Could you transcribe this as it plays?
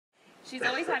She's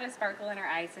always had a sparkle in her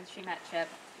eyes since she met Chip,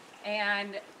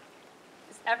 and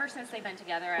ever since they've been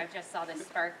together, I've just saw this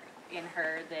spark in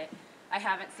her that I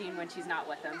haven't seen when she's not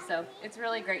with them. So it's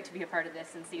really great to be a part of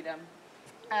this and see them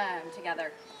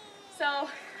together. So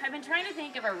I've been trying to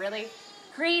think of a really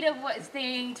creative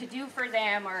thing to do for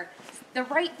them, or the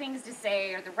right things to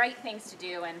say, or the right things to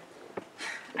do, and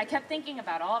I kept thinking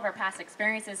about all of our past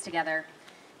experiences together,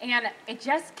 and it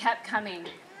just kept coming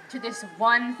to this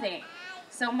one thing.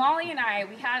 So Molly and I,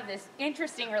 we have this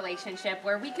interesting relationship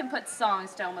where we can put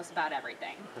songs to almost about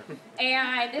everything.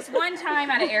 And this one time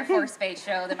at an Air Force Base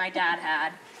show that my dad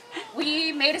had,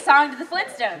 we made a song to the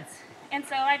Flintstones. And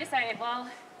so I decided, well,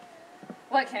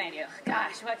 what can I do?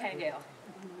 Gosh, what can I do?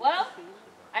 Well,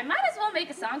 I might as well make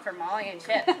a song for Molly and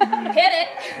Chip. Hit it!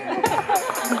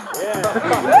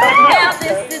 Now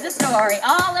this is a story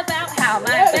all about how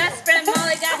my best friend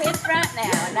Molly got hit right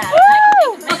now. And now I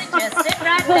can take a minute, just sit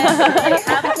right there and tell you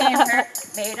how I became her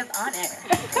maid of honor.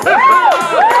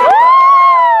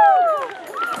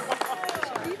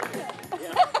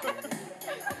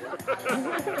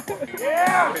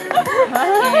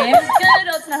 In good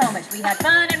old Snohomish, we had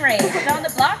fun and rage. On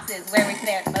the blocks is where we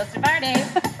spent most of our day.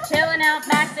 Chilling out,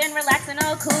 maxing, relaxing,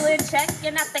 all cool, and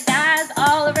checking out the guys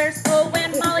all over school.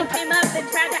 When Molly came up and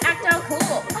tried to act all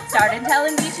cool, started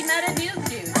telling me she met a new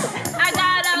dude. I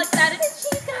got all excited and she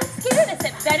got scared. I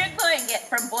said, better go and get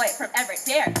from Everett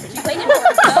there. She waited for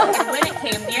him to go, and when it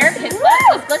came near, his butt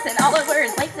was glistening all over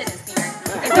his legs and his beard.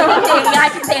 If anything, I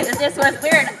can say that this was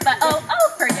weird, but oh,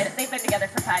 forget it. They've been together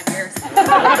for 5 years.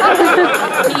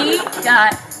 He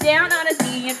got down on his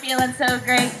knee and feeling so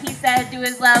great. He said to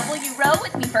his love, will you roll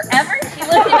with me forever? She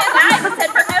looked in his eyes and said,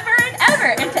 forever and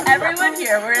ever. And to everyone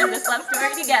here, we're in this love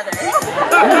story together.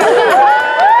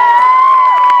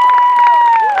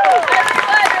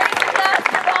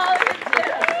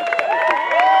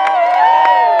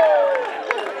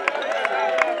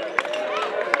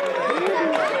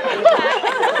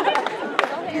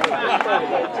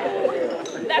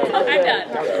 That's all I'm done.